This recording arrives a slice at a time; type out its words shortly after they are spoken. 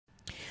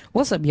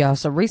What's up, y'all?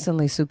 So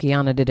recently,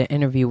 Sukiana did an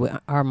interview with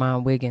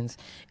Armand Wiggins,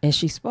 and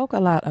she spoke a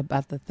lot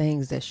about the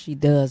things that she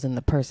does and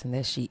the person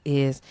that she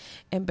is.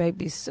 And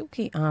baby,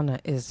 Sukiana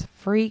is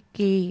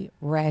freaky,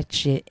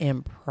 ratchet,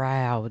 and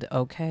proud.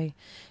 Okay,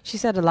 she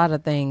said a lot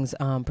of things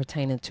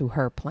pertaining to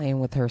her playing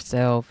with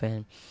herself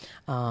and,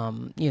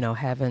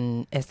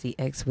 having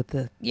sex with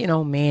the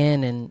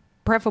man and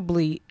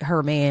preferably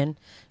her man.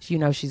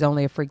 She's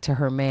only a freak to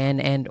her man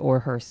and or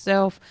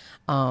herself.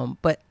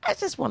 But I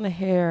just want to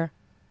hear.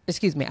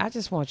 Excuse me, I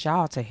just want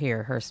y'all to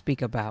hear her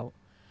speak about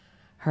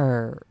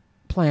her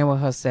playing with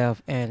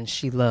herself and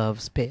she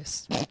loves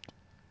piss.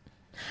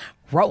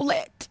 Roll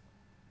it.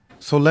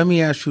 So let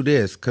me ask you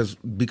this,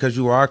 because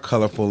you are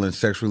colorful and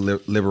sexually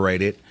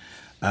liberated.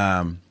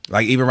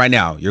 Like even right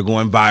now, you're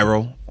going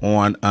viral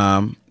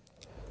on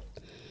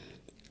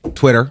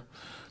Twitter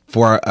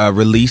for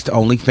released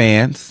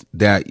OnlyFans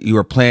that you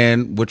were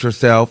playing with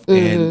yourself,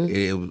 and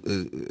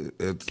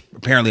it's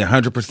apparently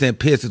 100%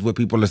 piss is what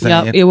people are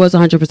saying. Yep, it was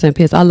 100%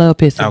 piss. I love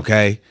pissing.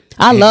 Okay.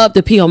 I love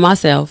to pee on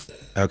myself.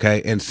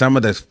 Okay, and some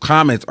of the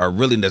comments are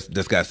really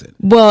disgusting.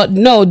 Well,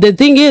 no, the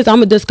thing is,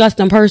 I'm a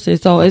disgusting person,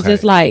 so it's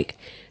just like,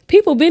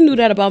 people been knew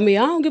that about me.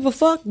 I don't give a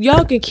fuck.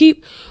 Y'all can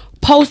keep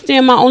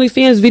posting my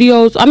OnlyFans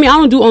videos. I mean, I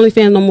don't do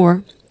OnlyFans no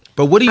more.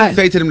 But what do you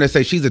say to them that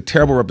say she's a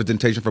terrible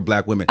representation for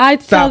black women?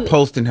 Stop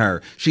posting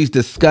her. She's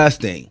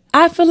disgusting.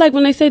 I feel like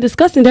when they say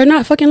disgusting, they're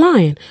not fucking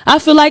lying. I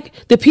feel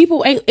like the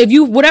people ain't,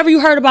 whatever you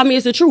heard about me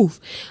is the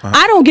truth.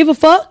 I don't give a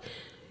fuck.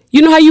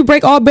 You know how you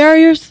break all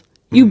barriers?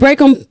 You break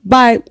them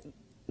by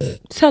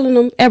telling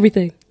them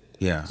everything.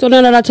 Yeah. So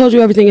now that I told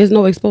you everything, is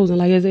no exposing.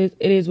 Like, it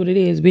is what it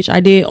is, bitch. I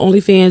did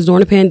OnlyFans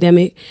during the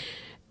pandemic.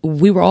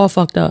 We were all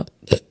fucked up.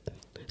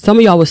 Some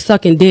of y'all was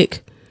sucking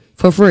dick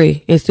for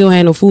free and still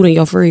had no food in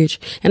your fridge.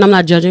 And I'm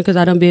not judging because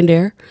I done been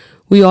there.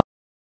 We all.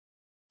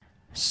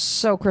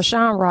 So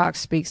Chrisean Rock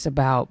speaks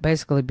about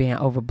basically being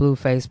over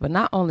Blueface, but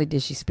not only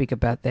did she speak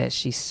about that,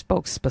 she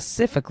spoke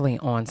specifically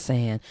on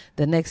saying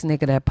the next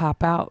nigga that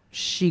pop out,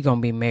 she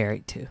gonna be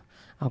married to.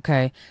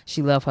 Okay,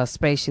 she love her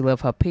space, she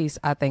love her peace.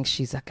 I think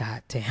she's a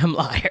goddamn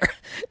liar.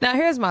 Now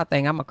here's my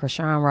thing, I'm a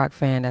Chrisean Rock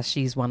fan, that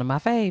she's one of my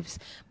faves,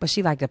 but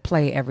she like to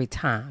play every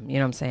time, you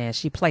know what I'm saying?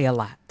 She play a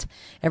lot.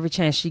 Every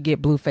chance she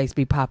get, Blueface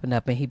be popping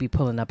up and he be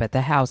pulling up at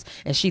the house,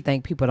 and she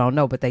think people don't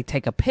know, but they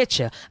take a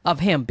picture of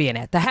him being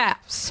at the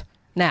house.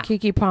 Now,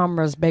 Keke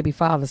Palmer's baby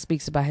father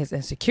speaks about his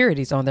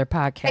insecurities on their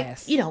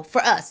podcast.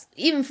 For us,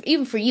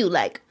 even for you,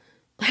 like,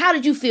 how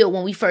did you feel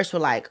when we first were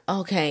like,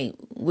 okay,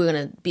 we're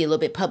going to be a little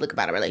bit public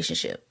about a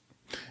relationship?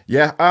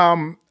 Yeah.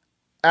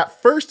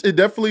 At first, it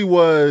definitely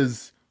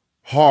was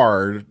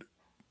hard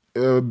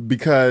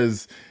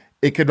because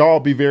it could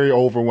all be very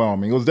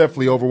overwhelming. It was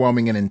definitely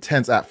overwhelming and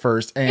intense at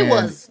first. And it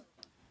was.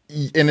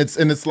 And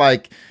it's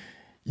like,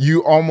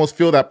 you almost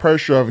feel that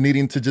pressure of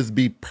needing to just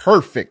be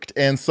perfect.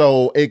 And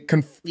so it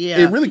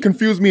really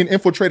confused me and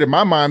infiltrated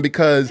my mind,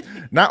 because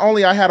not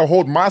only I had to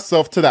hold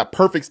myself to that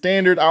perfect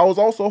standard, I was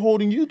also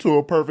holding you to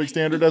a perfect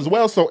standard as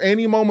well. So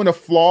any moment of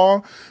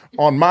flaw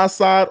on my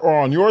side or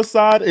on your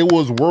side, it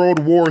was World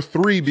War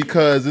III,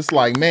 because it's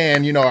like,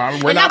 man, we're not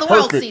perfect. Now the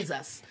world sees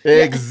us.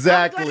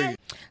 Exactly.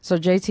 So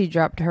JT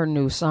dropped her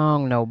new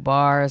song, No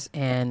Bars,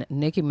 and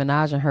Nicki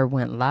Minaj and her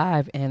went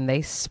live and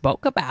they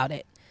spoke about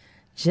it.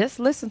 Just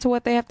listen to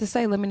what they have to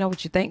say. Let me know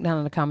what you think down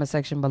in the comment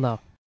section below.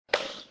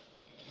 Let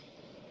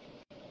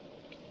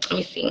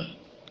me see.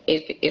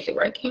 Is it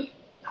working?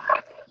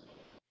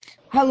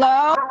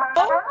 Hello?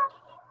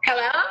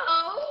 Hello?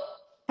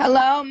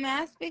 Hello, may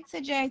I speak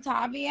to Jay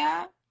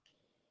Tavia?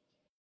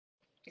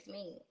 It's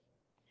me.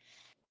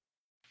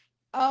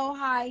 Oh,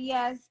 hi,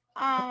 yes.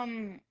 My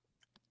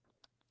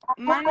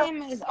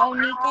name is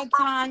Onika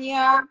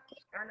Tanya.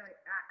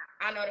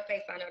 I know the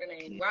face, I know the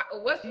name.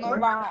 What's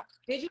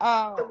did you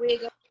the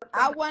wig up?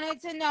 I wanted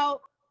to know,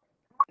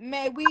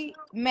 may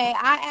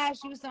I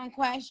ask you some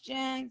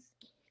questions?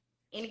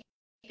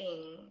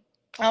 Anything.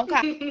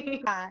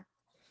 Okay.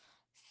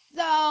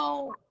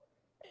 So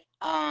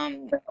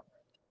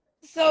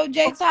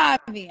Jay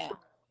Tavia.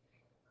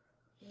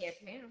 Yes,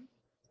 ma'am.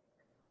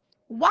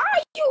 Why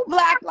are you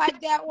black like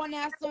that on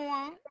that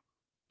song?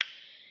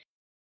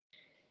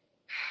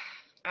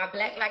 I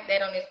black like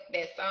that on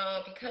that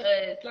song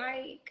because,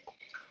 like,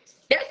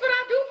 that's what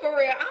I do for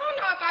real. I don't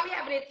know if I be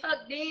having it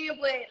tucked in,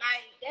 but,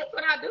 like, that's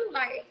what I do.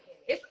 Like,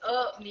 it's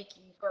up,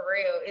 Nikki, for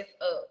real. It's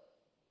up.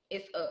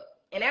 It's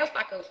up. And that was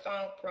like a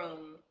song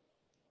from,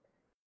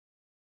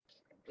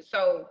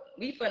 so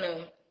we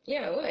finna,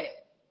 what?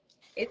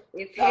 It's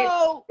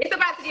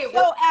about to get.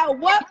 So at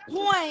what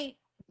point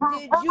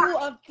did you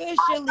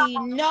officially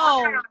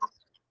know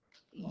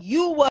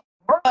you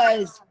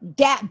was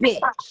that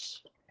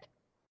bitch?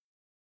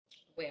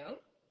 Well,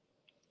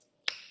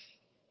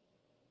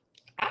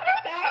 I don't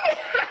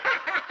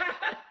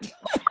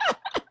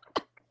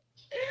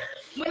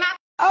know.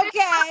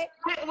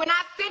 When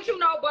I sent you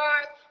no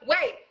bars,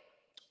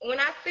 when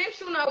I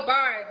sent you no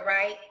bars,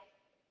 right?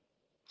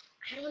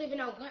 I don't even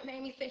know what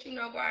made me send you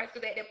no bars,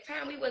 because at the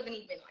time we wasn't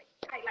even like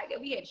tight like that.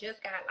 We had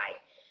just got like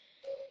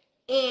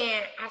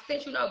And I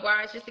sent you no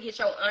bars just to get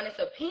your honest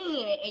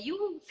opinion, and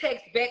you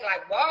text back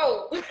like,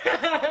 "Whoa," you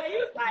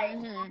was like,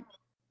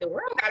 "The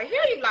world gotta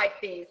hear you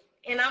like this,"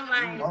 and I'm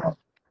like,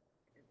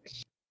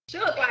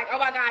 shook, like, "Oh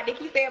my God,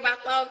 Nikki said my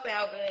song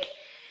sound good."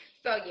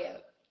 So yeah,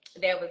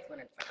 that was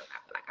one of the times I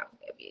feel like I was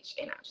that bitch,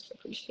 and I just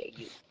appreciate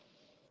you.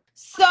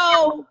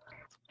 So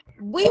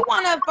we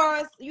want to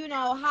first,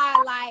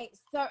 highlight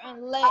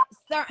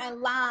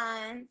certain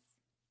lines.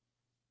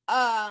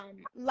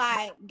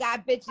 Like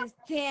got bitches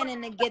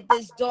tanning to get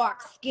this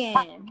dark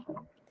skin.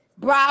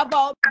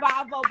 Bravo,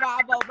 bravo,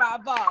 bravo,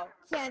 bravo.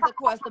 Tans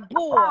across the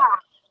board.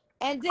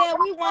 And then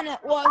we want to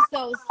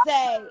also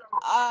say,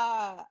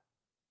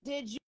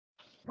 did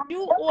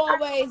you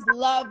always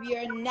love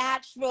your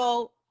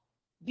natural,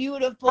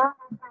 beautiful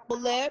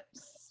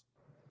lips?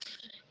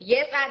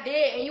 Yes, I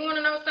did. And you want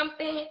to know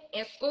something?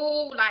 In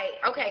school, like,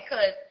 okay,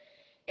 because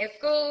in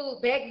school,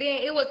 back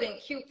then, it wasn't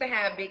cute to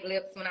have big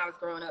lips when I was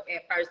growing up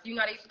at first. You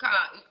know, they used to call,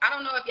 I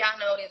don't know if y'all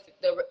know this,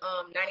 the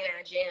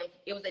 99 Gems,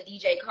 it was a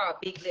DJ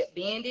called Big Lip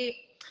Bandit.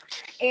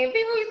 And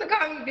people used to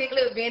call me Big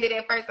Lip Bandit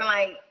at first, and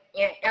like,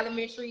 in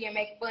elementary, and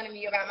make fun of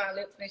me about my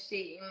lips and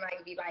shit, and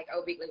like, be like,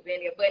 "Oh, Big Lip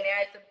Bandit." But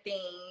now it's a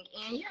thing,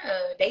 and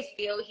yeah, they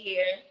still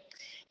here.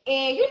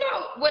 And you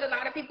know what a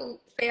lot of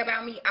people say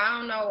about me? I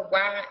don't know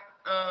why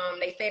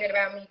they say that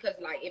about me, because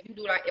like if I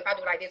do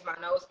like this, my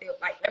nose still,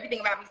 like, everything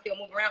about me still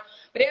move around.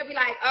 But they'll be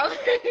like, "Oh,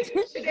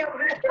 Chanel,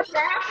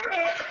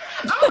 laughing.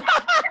 Oh,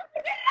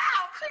 get it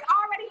out. She's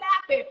already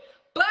laughing."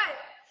 But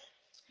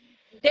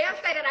they'll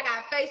say that I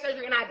got face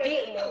surgery and I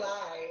didn't.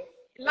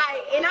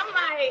 Like, and I'm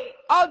like,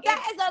 "Oh,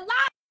 that is a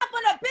lie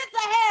for the pits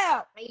of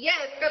hell."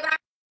 Yes, because I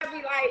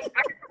be like,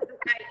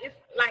 it's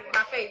like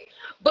my face.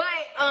 But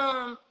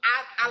I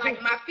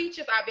like, my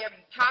features are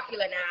very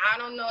popular now. I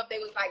don't know if they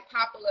was like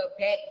popular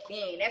back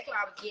then. That's what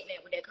I was getting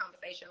at with that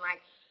conversation.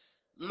 Like,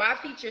 my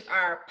features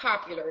are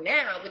popular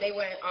now, but they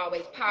weren't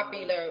always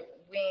popular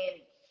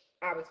when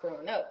I was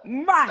growing up.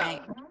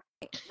 Right.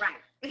 So,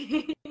 right.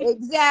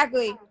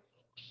 Exactly.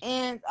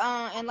 And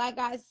like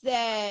I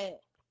said,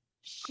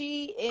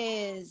 she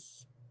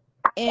is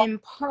in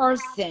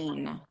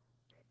person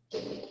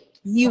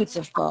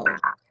beautiful.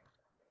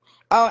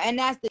 Oh, and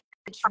that's the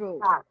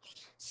truth.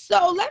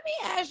 So let me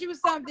ask you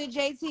something,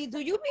 JT. Do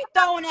you be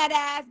throwing that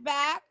ass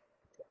back?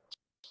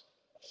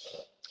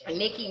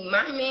 Nikki,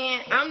 my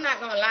man, I'm not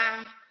gonna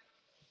lie.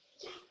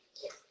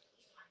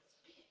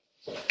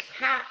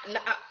 How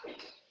long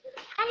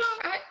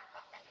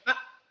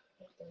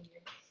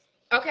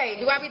okay,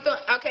 do I be throwing,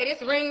 okay,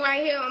 this ring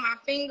right here on my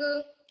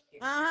finger,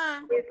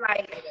 it's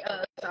like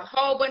it's a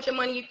whole bunch of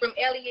money from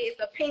Elliot. It's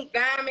a pink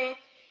diamond,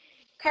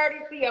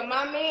 courtesy of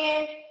my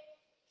man.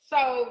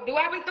 So do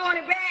I be throwing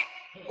it back?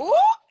 Ooh.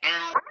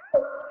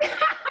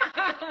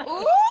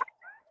 Ooh.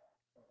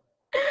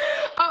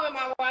 Oh, and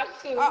my watch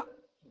too.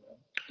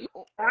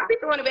 I be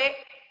throwing it back.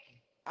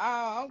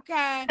 Oh,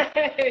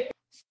 okay.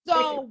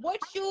 So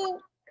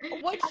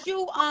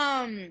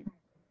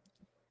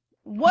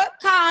what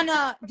kind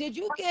of, did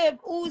you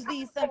give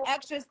Uzi some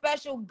extra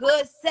special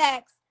good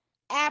sex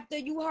after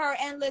you heard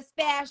Endless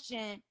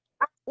Fashion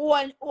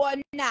or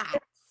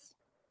not?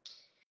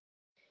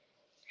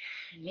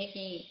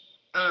 Nikki,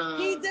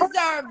 he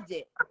deserved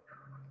it.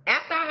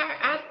 After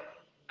I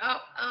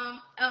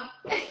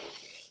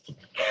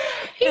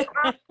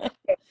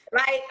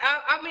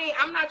I mean,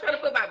 I'm not trying to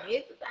put my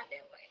business out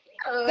there, but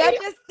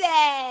such a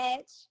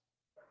sad.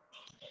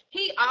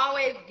 He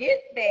always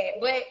gets that,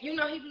 but you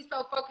know, he be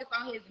so focused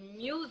on his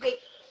music.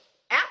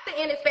 After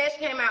Endless Fashion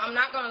came out, I'm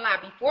not gonna lie.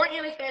 Before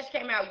Endless Fashion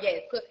came out,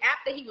 yes, because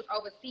after he was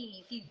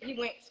overseas, he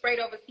went straight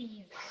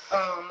overseas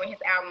when his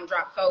album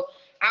dropped. So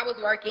I was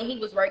working, he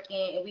was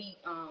working, and we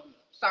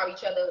saw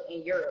each other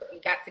in Europe. We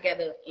got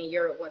together in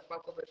Europe once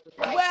both of us was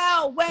like.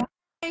 Well, when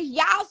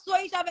y'all saw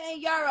each other in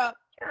Europe,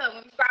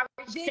 when we saw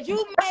did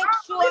you make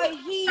sure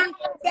he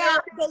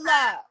felt the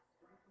love?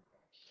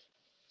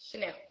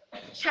 Chanel,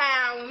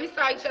 child, when we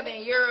saw each other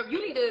in Europe,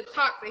 you need to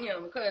talk to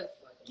him because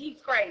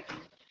he's crazy.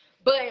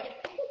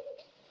 But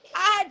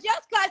I had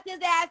just cussed his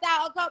ass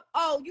out a couple.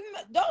 Oh, you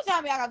don't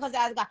tell me I got cussed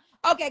his ass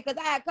out. Okay, because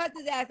I had cussed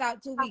his ass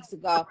out 2 weeks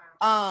ago.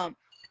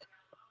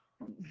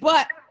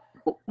 But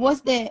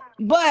what's that?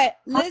 But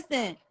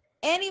listen.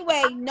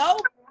 Anyway, no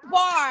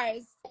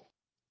bars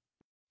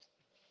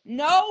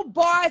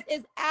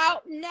is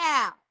out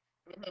now.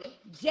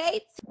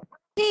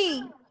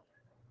 JT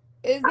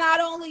is not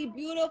only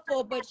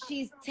beautiful, but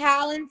she's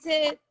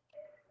talented,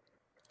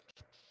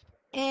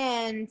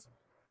 and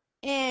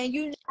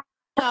you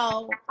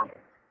know,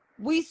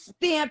 we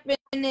stamping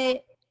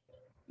it,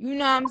 you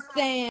know what I'm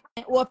saying,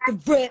 off the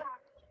rip.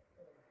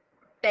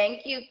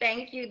 Thank you.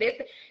 This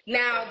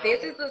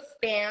is a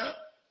stamp.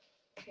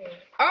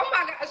 Oh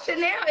my God,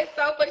 Chanel is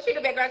so funny. She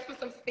the background for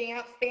some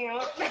stamps.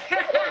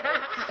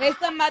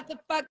 It's a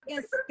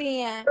motherfucking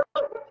stamp.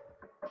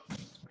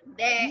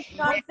 That, you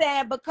know what I'm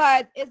saying?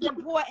 Because it's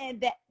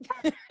important that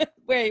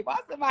wait, why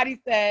somebody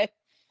said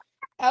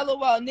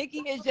LOL,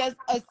 Nikki is just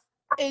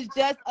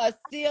a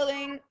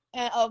ceiling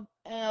and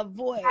a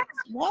void.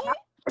 What?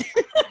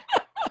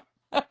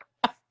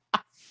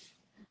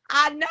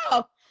 I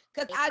know.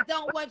 Because I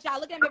don't want y'all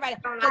looking at me right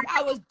now. Because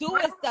I was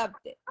doing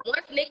something.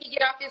 Once Nikki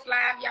get off this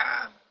live,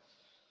 y'all,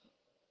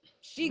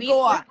 she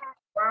go on.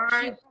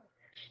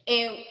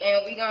 And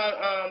we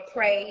gonna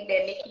pray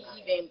that Nikki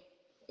even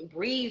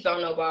breathes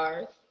on no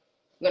bars.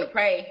 We're gonna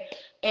pray.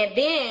 And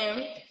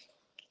then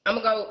I'm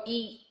gonna go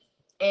eat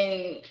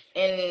and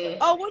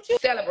what you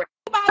celebrate.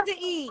 About to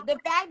eat? The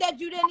fact that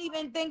you didn't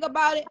even think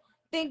about it,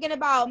 thinking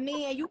about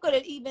me, and you could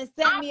have even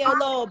sent me a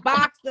little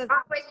box. I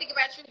always think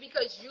about you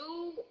because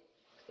you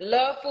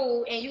love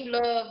food and you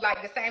love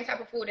like the same type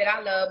of food that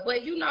I love.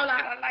 But you know,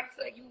 I like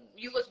to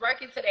you was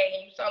working today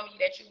and you told me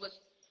that you was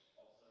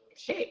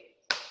shit.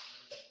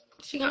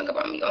 She hung up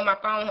on me on my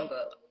phone hung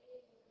up.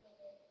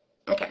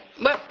 Okay,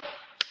 but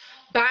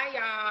bye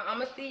y'all.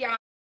 I'ma see y'all.